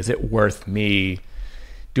it be? Is it worth me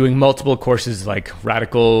doing multiple courses like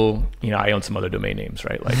Radical, I own some other domain names,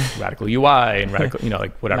 right? Like Radical UI and Radical,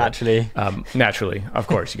 like whatever. Naturally, of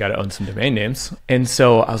course, you got to own some domain names. And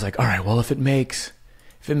so I was like, all right, well, if it makes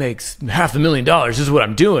 $500,000, this is what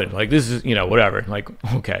I'm doing. Like, this is, whatever. Like,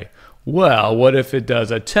 okay, well, what if it does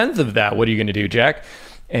 1/10 of that? What are you going to do, Jack?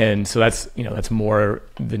 And so that's more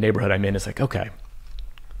the neighborhood I'm in. It's like, okay,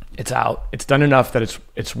 it's out. It's done enough that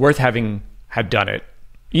it's worth having had done it.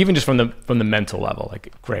 Even just from the mental level, like,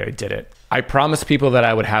 great, I did it. I promised people that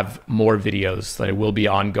I would have more videos, that it will be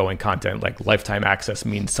ongoing content. Like, lifetime access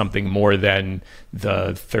means something more than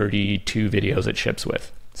the 32 videos it ships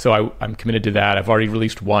with. So I'm committed to that. I've already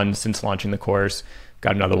released one since launching the course.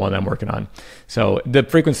 Got another one that I'm working on. So the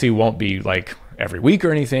frequency won't be like every week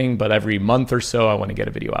or anything, but every month or so I want to get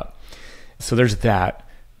a video out. So there's that.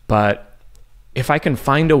 But if I can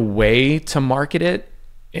find a way to market it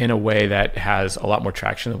in a way that has a lot more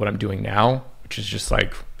traction than what I'm doing now, which is just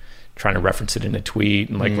like trying to reference it in a tweet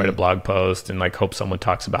and like write a blog post and like hope someone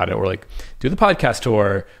talks about it, or like do the podcast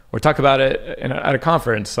tour or talk about it at a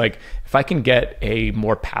conference. Like, if I can get a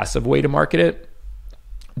more passive way to market it,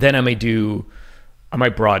 then I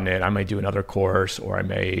might broaden it. I might do another course, or I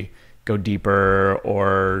may go deeper,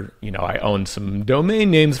 or, I own some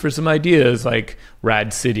domain names for some ideas like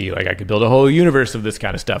Rad City. Like, I could build a whole universe of this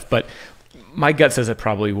kind of stuff. But my gut says it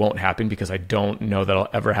probably won't happen, because I don't know that I'll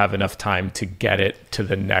ever have enough time to get it to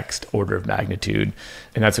the next order of magnitude.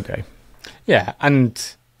 And that's okay. Yeah. And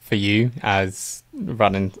for you, as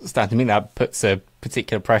running Statamic, that puts a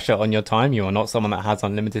particular pressure on your time. You are not someone that has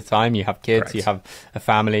unlimited time. You have kids, Correct. You have a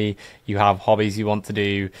family, you have hobbies you want to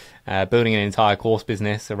do. Building an entire course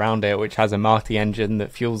business around it, which has a marketing engine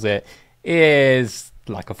that fuels it, is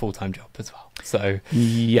like a full-time job as well. So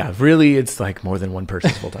yeah, really, it's like more than one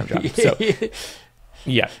person's full-time job. So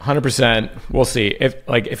yeah, 100%. We'll see. If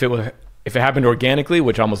it happened organically,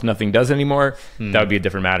 which almost nothing does anymore, that would be a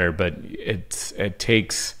different matter. But it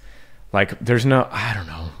takes, like, there's no, I don't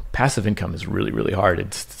know. Passive income is really, really hard.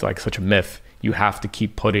 It's like such a myth. You have to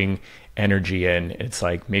keep putting energy in. It's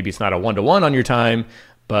like, maybe it's not a 1-to-1 on your time,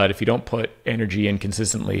 but if you don't put energy in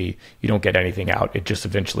consistently, you don't get anything out. It just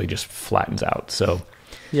eventually just flattens out. So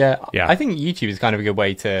yeah, I think YouTube is kind of a good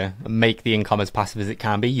way to make the income as passive as it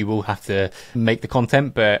can be. You will have to make the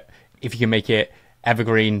content, but if you can make it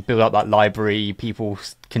evergreen, build up that library, people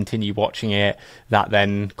continue watching it, that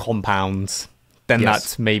then compounds, then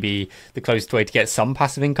that's maybe the closest way to get some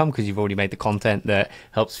passive income, because you've already made the content that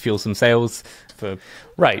helps fuel some sales.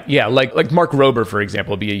 Right, yeah, like Mark Rober, for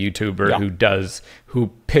example, be a YouTuber who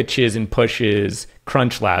pitches and pushes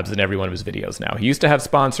Crunch Labs in every one of his videos now. He used to have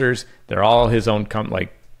sponsors. They're all his own,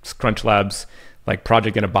 like Crunch Labs, like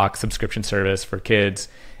Project in a Box subscription service for kids.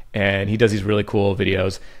 And he does these really cool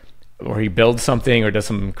videos where he builds something or does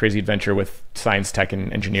some crazy adventure with science, tech,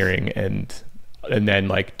 and engineering. And then,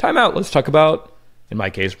 like, time out, let's talk about, in my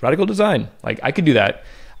case, radical design. Like, I could do that.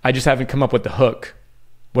 I just haven't come up with the hook.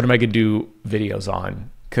 What am I going to do videos on?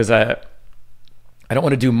 Because I don't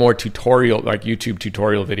want to do more tutorial, like YouTube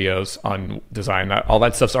tutorial videos on design. All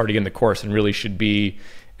that stuff's already in the course, and really should be,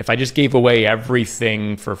 if I just gave away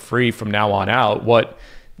everything for free from now on out, what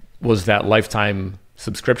was that lifetime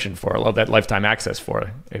subscription for? That lifetime access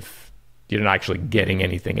for, if you're not actually getting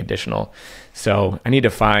anything additional? So I need to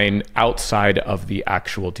find, outside of the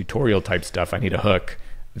actual tutorial type stuff, I need a hook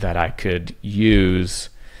that I could use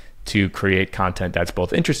to create content that's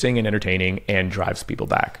both interesting and entertaining and drives people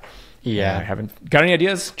back. Yeah. I haven't got any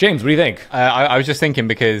ideas. James, what do you think? I was just thinking,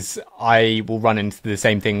 because I will run into the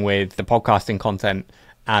same thing with the podcasting content,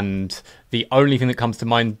 and the only thing that comes to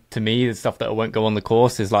mind to me, the stuff that won't go on the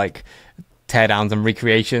course, is like teardowns and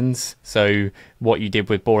recreations. So what you did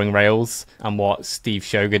with Boring Rails, and what Steve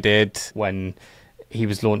Shoga did when he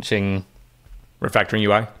was launching Refactoring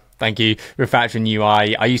UI. Thank you. Refactoring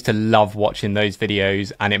UI. I used to love watching those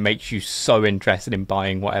videos, and it makes you so interested in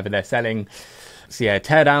buying whatever they're selling. So yeah,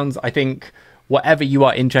 teardowns, I think, whatever you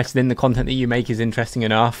are interested in, the content that you make is interesting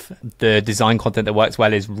enough. The design content that works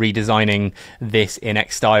well is redesigning this in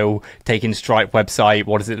X style, taking Stripe website,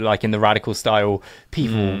 what is it like in the Radical style?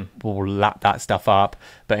 People will lap that stuff up.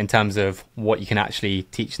 But in terms of what you can actually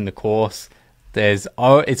teach in the course, it's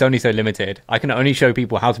only so limited. I can only show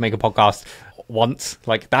people how to make a podcast once.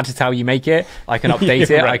 Like, that is how you make it. I can update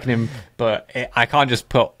it. Right. I can't just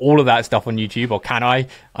put all of that stuff on YouTube, or can I?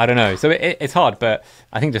 I don't know. So it's hard, but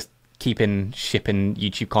I think just shipping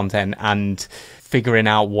YouTube content and figuring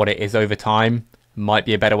out what it is over time might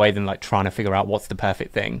be a better way than like trying to figure out what's the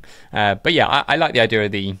perfect thing. But yeah, I like the idea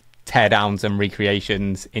of the teardowns and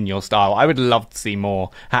recreations in your style. I would love to see more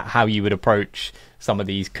how you would approach some of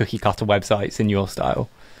these cookie cutter websites in your style.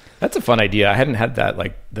 That's a fun idea. I hadn't had that,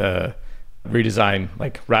 like the redesign,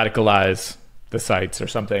 like radicalize the sites or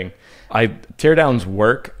something. Teardowns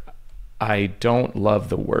work. I don't love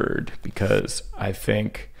the word because I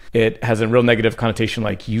think it has a real negative connotation,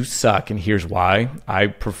 like you suck and here's why. I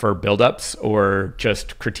prefer build-ups or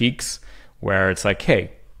just critiques where it's like,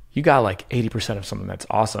 hey, you got like 80% of something that's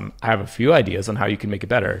awesome. I have a few ideas on how you can make it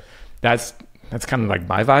better. That's kind of like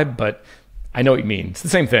my vibe, but I know what you mean. It's the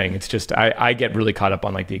same thing. It's just I get really caught up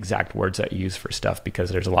on like the exact words that you use for stuff because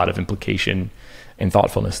there's a lot of implication and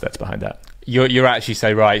thoughtfulness that's behind that. You're actually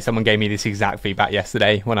so right. Someone gave me this exact feedback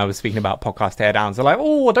yesterday when I was speaking about podcast teardowns. They're like,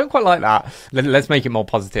 oh, I don't quite like that. Let's make it more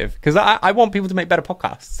positive, because I want people to make better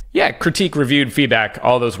podcasts. Yeah, critique, reviewed, feedback,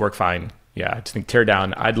 all those work fine. Yeah, I just think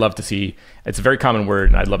teardown, I'd love to see, it's a very common word,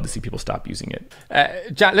 and I'd love to see people stop using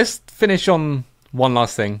it. Jack, let's finish on one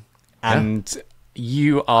last thing. And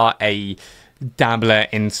you are a dabbler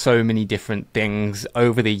in so many different things.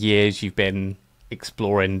 Over the years, you've been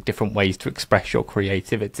exploring different ways to express your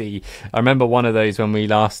creativity. I remember one of those when we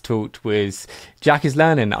last talked was Jack is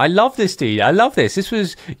learning. I love this, dude. I love this. This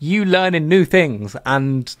was you learning new things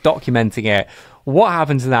and documenting it. What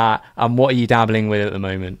happened to that, and what are you dabbling with at the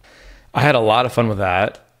moment? I had a lot of fun with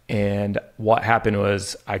that, and what happened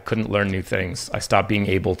was I couldn't learn new things. I stopped being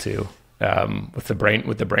able to with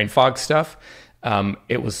the brain fog stuff.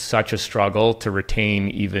 It was such a struggle to retain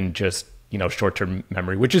even just short-term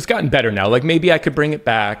memory, which has gotten better now. Like maybe I could bring it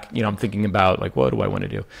back. I'm thinking about like what do I want to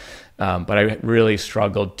do, but I really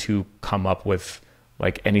struggled to come up with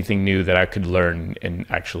like anything new that I could learn and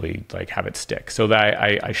actually like have it stick. So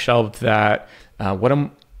that I shelved that. What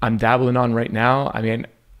I'm dabbling on right now, I mean,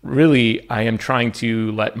 really, I am trying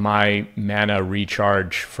to let my mana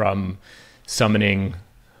recharge from summoning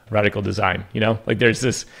radical design. Like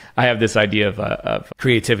I have this idea of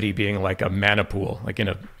creativity being like a mana pool, like in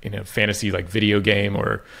a fantasy like video game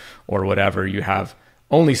or whatever. You have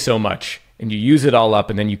only so much, and you use it all up,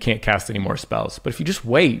 and then you can't cast any more spells. But if you just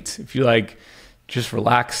wait, if you like just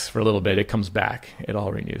relax for a little bit, it comes back, it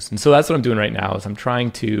all renews. And so that's what I'm doing right now. Is I'm trying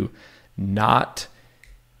to not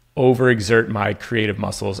overexert my creative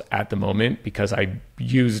muscles at the moment, because I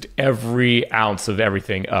used every ounce of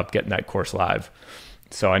everything up getting that course live.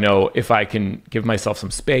 So I know if I can give myself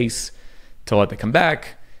some space to let that come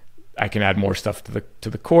back, I can add more stuff to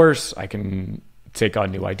the course. I can take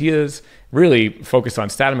on new ideas, really focus on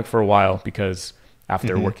Statamic for a while, because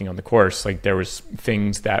after working on the course, like there was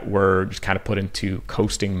things that were just kind of put into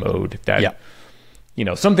coasting mode that,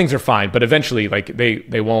 some things are fine, but eventually like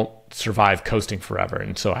they won't survive coasting forever.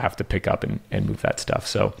 And so I have to pick up and move that stuff.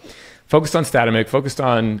 So focused on Statamic, focused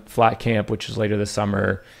on Flat Camp, which is later this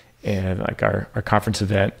summer, and like our conference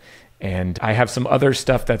event. And I have some other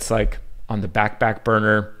stuff that's like on the back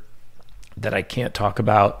burner that I can't talk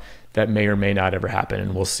about that may or may not ever happen.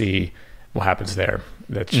 And we'll see what happens there.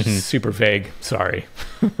 That's just super vague. Sorry.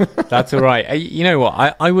 That's all right. You know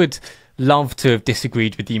what? I would love to have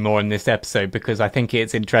disagreed with you more in this episode, because I think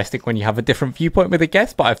it's interesting when you have a different viewpoint with a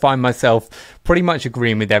guest, but I find myself pretty much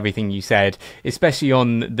agreeing with everything you said, especially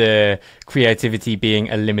on the creativity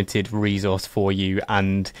being a limited resource for you,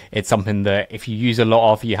 and it's something that if you use a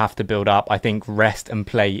lot of, you have to build up. I think rest and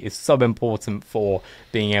play is so important for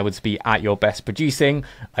being able to be at your best producing.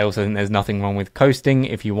 I also think there's nothing wrong with coasting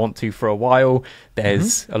if you want to for a while.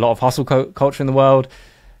 There's a lot of hustle culture in the world.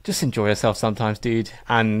 Just enjoy yourself sometimes, dude.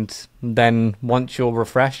 And then once you're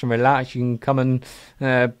refreshed and relaxed, you can come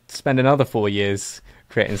and spend another 4 years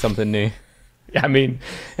creating something new. Yeah, I mean,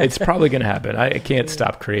 it's probably going to happen. I can't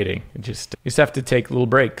stop creating. You just have to take little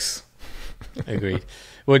breaks. Agreed.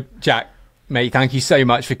 Well, Jack, mate, thank you so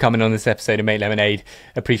much for coming on this episode of Make Lemonade.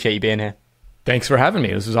 Appreciate you being here. Thanks for having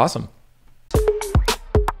me. This was awesome.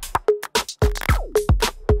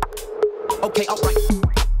 Okay, all right.